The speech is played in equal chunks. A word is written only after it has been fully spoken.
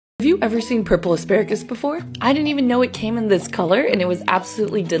Have you ever seen purple asparagus before? I didn't even know it came in this color, and it was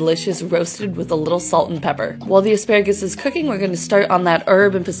absolutely delicious roasted with a little salt and pepper. While the asparagus is cooking, we're going to start on that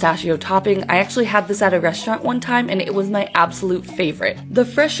herb and pistachio topping. I actually had this at a restaurant one time, and it was my absolute favorite. The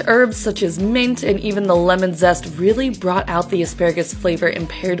fresh herbs such as mint and even the lemon zest really brought out the asparagus flavor and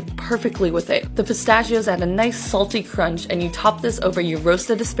paired perfectly with it. The pistachios add a nice salty crunch, and you top this over your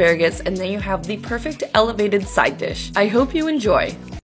roasted asparagus, and then you have the perfect elevated side dish. I hope you enjoy.